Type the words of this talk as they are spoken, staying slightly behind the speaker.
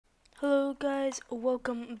Hello guys,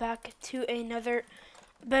 welcome back to another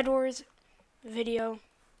bedwars video.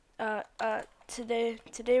 Today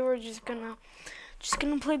we're just gonna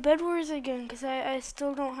play bedwars again, cause I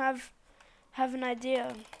still don't have an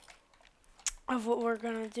idea of what we're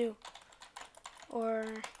gonna do, or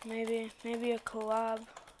maybe a collab,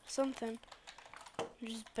 something.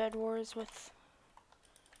 Just bedwars with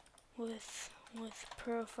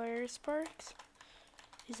Pro Fire Sparks.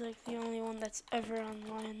 He's like the only one that's ever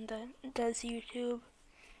online that does YouTube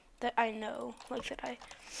that I know, like that I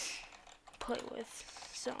play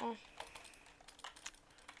with. So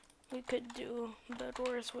we could do Bed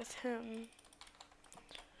Wars with him,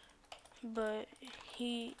 but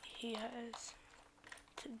he has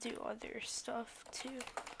to do other stuff too.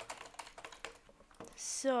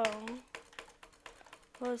 So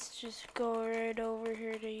let's just go right over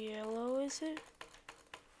here to yellow, is it?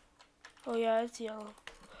 Oh yeah, it's yellow.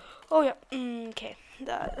 Oh yeah, okay,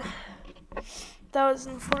 that was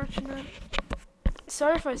unfortunate.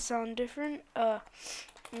 Sorry if I sound different. I'm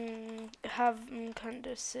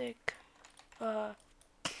kinda sick. But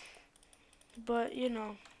you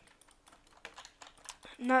know,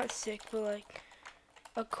 not sick, but like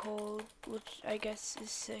a cold, which I guess is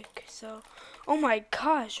sick. So, oh my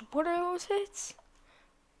gosh, what are those hits?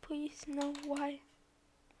 Please, no, why?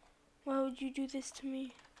 Why would you do this to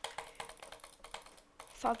me?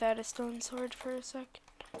 Thought they had a stone sword for a second,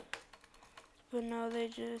 but no, they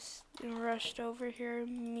just rushed over here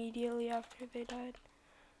immediately after they died.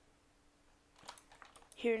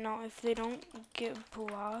 Here, now if they don't get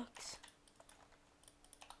blocks,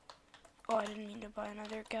 oh, I didn't mean to buy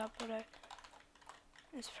another gap, but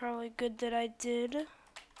it's probably good that I did.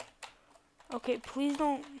 Okay, please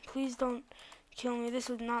don't kill me. This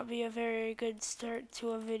would not be a very good start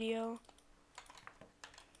to a video.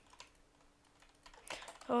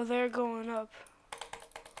 Oh, they're going up.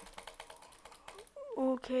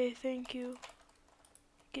 Okay, thank you.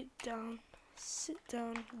 Get down. Sit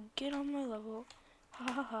down. Get on my level. Ha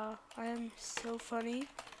ha ha. I am so funny.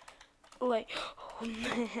 Like,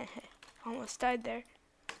 almost died there.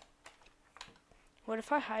 What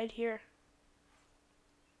if I hide here?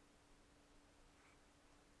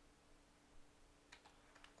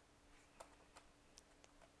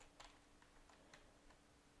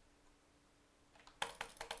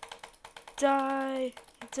 Die.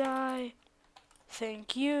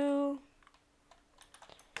 Thank you.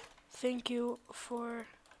 Thank you for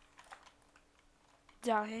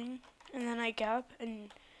dying. And then I gap,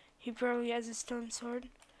 and he probably has a stone sword.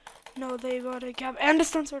 No, they got a gap and a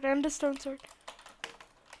stone sword and a stone sword.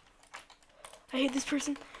 I hate this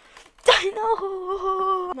person. I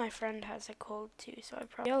know. My friend has a cold too, so I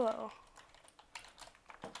probably yellow.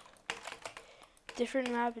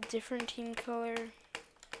 Different map, different team color.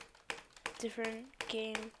 Different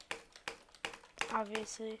game,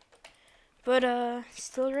 obviously, but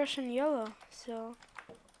still rushing yellow, so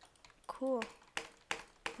cool.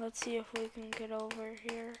 Let's see if we can get over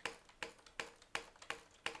here.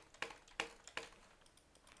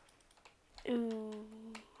 Ooh.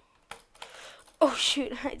 Oh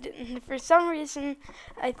shoot, I didn't. For some reason,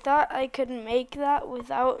 I thought I could make that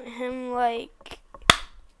without him, like,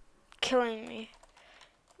 killing me.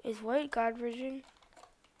 Is white God bridging?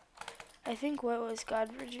 I think what was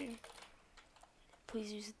God bridging?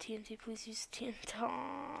 Please use the TNT. Please use the TNT.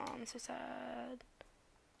 Oh, I'm so sad.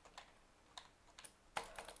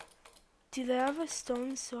 Do they have a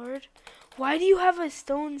stone sword? Why do you have a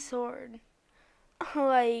stone sword?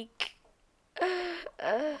 Like,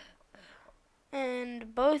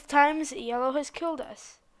 and both times yellow has killed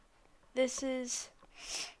us. This is,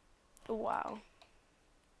 wow.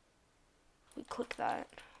 We click that.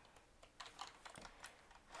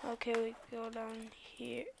 Okay, we go down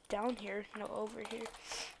here, no, over here.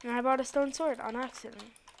 And I bought a stone sword on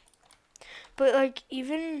accident. But like,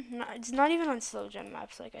 it's not even on slow gen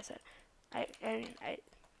maps, like I said.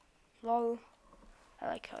 Lol. I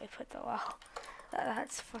like how I put the lol.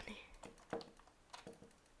 That's funny.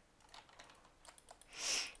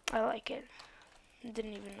 I like it.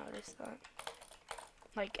 Didn't even notice that.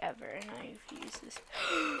 Like, ever, and I've used this.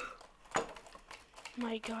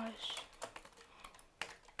 My gosh.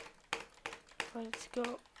 Let's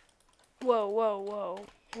go. Whoa.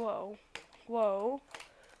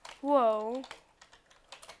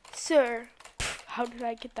 Sir, how did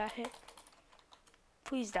I get that hit?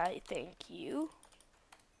 Please die, thank you.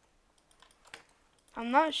 I'm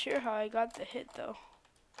not sure how I got the hit though.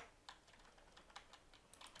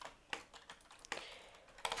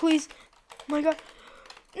 Please, my god.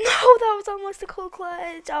 No, that was almost a cold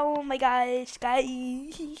clutch. Oh my gosh, guys.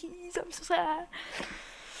 I'm so sad.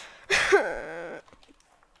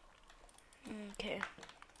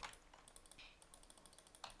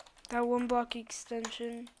 That one block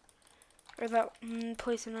extension, or that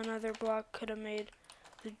placing another block could have made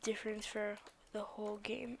the difference for the whole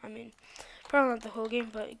game. I mean, probably not the whole game,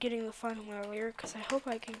 but getting the final earlier, because I hope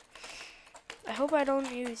I don't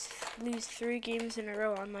lose 3 games in a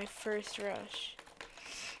row on my first rush.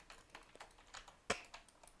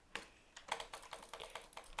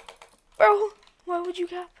 Bro, why would you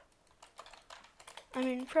cap? I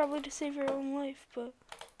mean, probably to save your own life, but...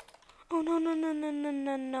 Oh, no, no, no, no, no,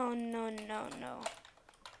 no, no, no, no, no.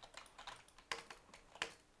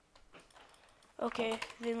 Okay,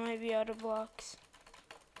 they might be out of blocks.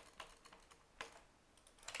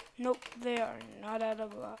 Nope, they are not out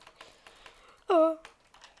of blocks. Oh.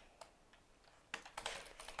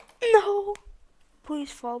 No!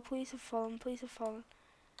 Please fall, please have fallen, please have fallen.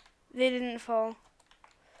 They didn't fall.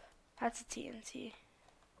 That's a TNT.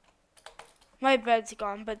 My bed's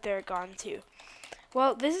gone, but they're gone too.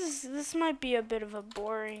 Well, this might be a bit of a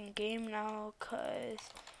boring game now, cause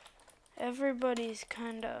everybody's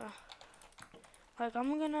kinda like,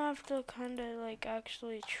 I'm gonna have to kinda like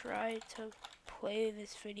actually try to play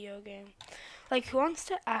this video game. Like, who wants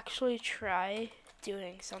to actually try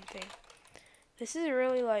doing something? This is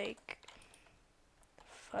really like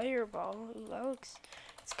fireball. Ooh, that looks,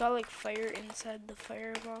 it's got like fire inside the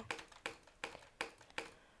fireball.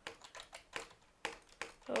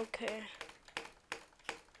 Okay,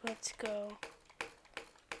 let's go.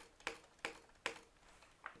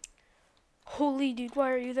 Holy dude,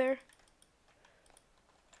 why are you there?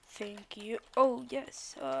 Thank you. Oh,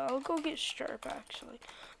 yes. I'll go get Sharp, actually.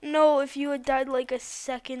 No, if you had died like a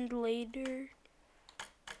second later.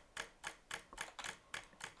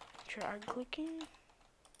 Drag clicking?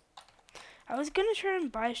 I was gonna try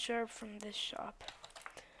and buy Sharp from this shop.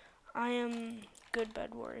 I am good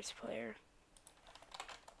bedwars player.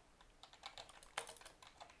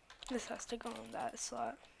 This has to go in that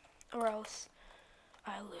slot, or else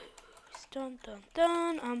I lose. Dun dun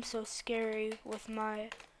dun. I'm so scary with my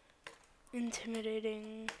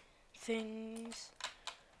intimidating things.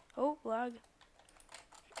 Oh, lag.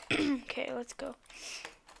 Okay, let's go.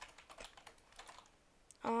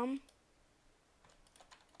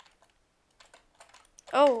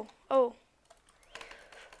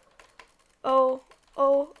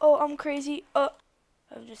 Oh, I'm crazy. I've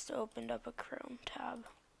just opened up a Chrome tab.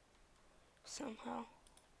 Somehow.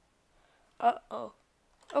 Uh-oh.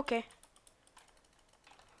 Okay.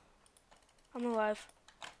 I'm alive.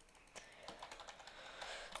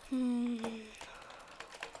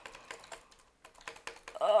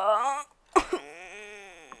 Oh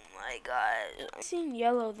my god. I've seen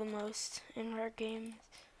yellow the most in our games.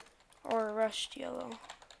 Or rushed yellow.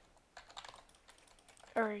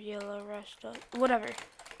 Or yellow rushed up. Whatever.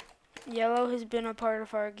 Yellow has been a part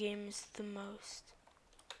of our games the most.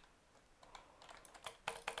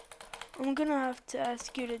 I'm gonna have to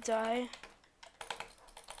ask you to die.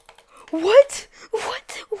 What?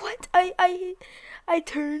 What? I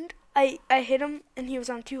turned. I hit him and he was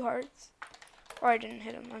on 2 hearts. Or I didn't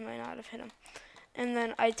hit him. I might not have hit him. And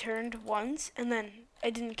then I turned once and then I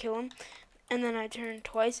didn't kill him. And then I turned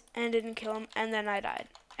twice and didn't kill him and then I died.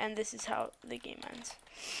 And this is how the game ends.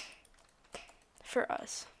 For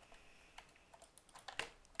us.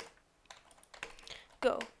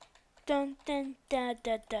 Go. Dun dun da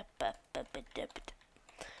da da ba ba ba da ba da.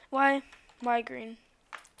 Why? Why green?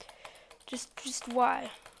 Just why?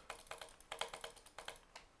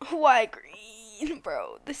 Why green,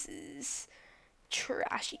 bro? This is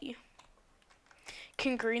trashy.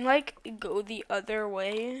 Can green like go the other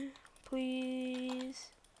way, please?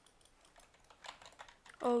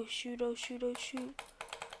 Oh shoot, oh shoot, oh shoot.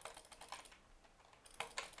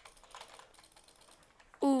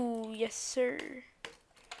 Ooh, yes sir.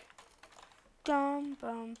 Dum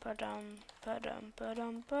bum ba dum ba dum ba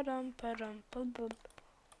dum ba dum ba dum ba dum.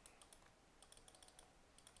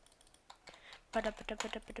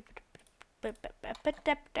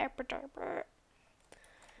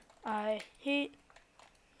 I hate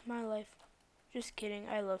my life. Just kidding,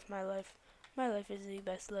 I love my life. My life is the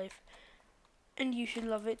best life. And you should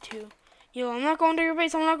love it too. Yo, I'm not going to your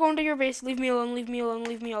base, I'm not going to your base. Leave me alone, leave me alone,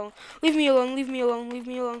 leave me alone. Leave me alone, leave me alone, leave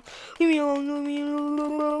me alone. Leave me alone, leave me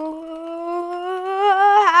alone.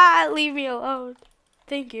 Leave me alone.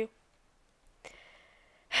 Thank you.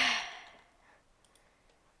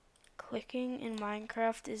 Clicking in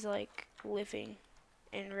Minecraft is like living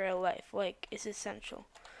in real life. Like, it's essential.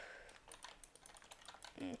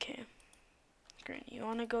 Okay. Green, you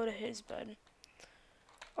want to go to his bed?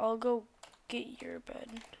 I'll go get your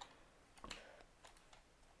bed.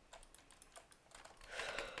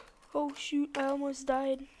 Oh shoot, I almost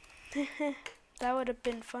died. That would have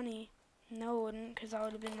been funny. No, it wouldn't, because that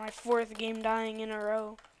would have been my 4th game dying in a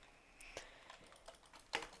row.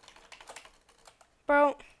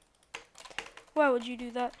 Bro, why would you do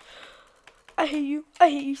that? I hate you. I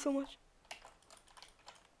hate you so much.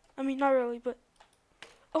 I mean, not really, but...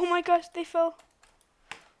 Oh my gosh, they fell.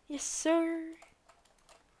 Yes, sir.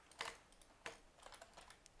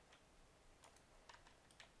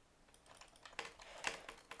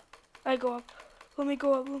 I go up. Let me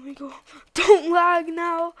go up. Let me go up. Don't lag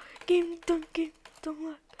now. Game, don't lag.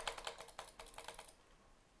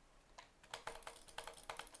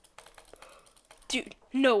 Dude,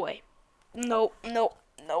 no way. No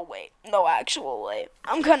way. No actual way.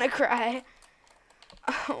 I'm gonna cry.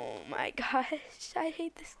 Oh my gosh, I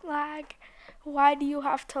hate this lag. Why do you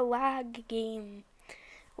have to lag, game?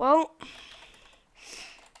 Well,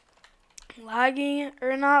 laggy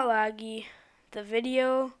or not laggy, the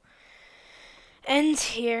video ends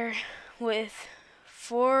here with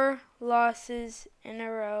 4 losses in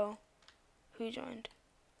a row. Who joined?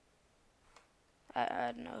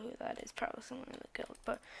 I don't know who that is. Probably someone in the guild,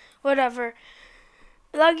 but whatever.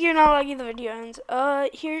 Laggy or not laggy, the video ends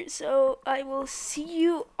here. So I will see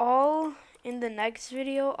you all in the next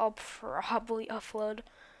video. I'll probably upload.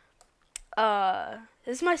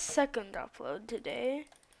 This is my 2nd upload today.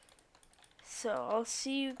 So I'll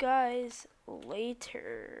see you guys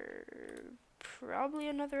later. Probably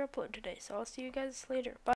another upload today. So I'll see you guys later. Bye.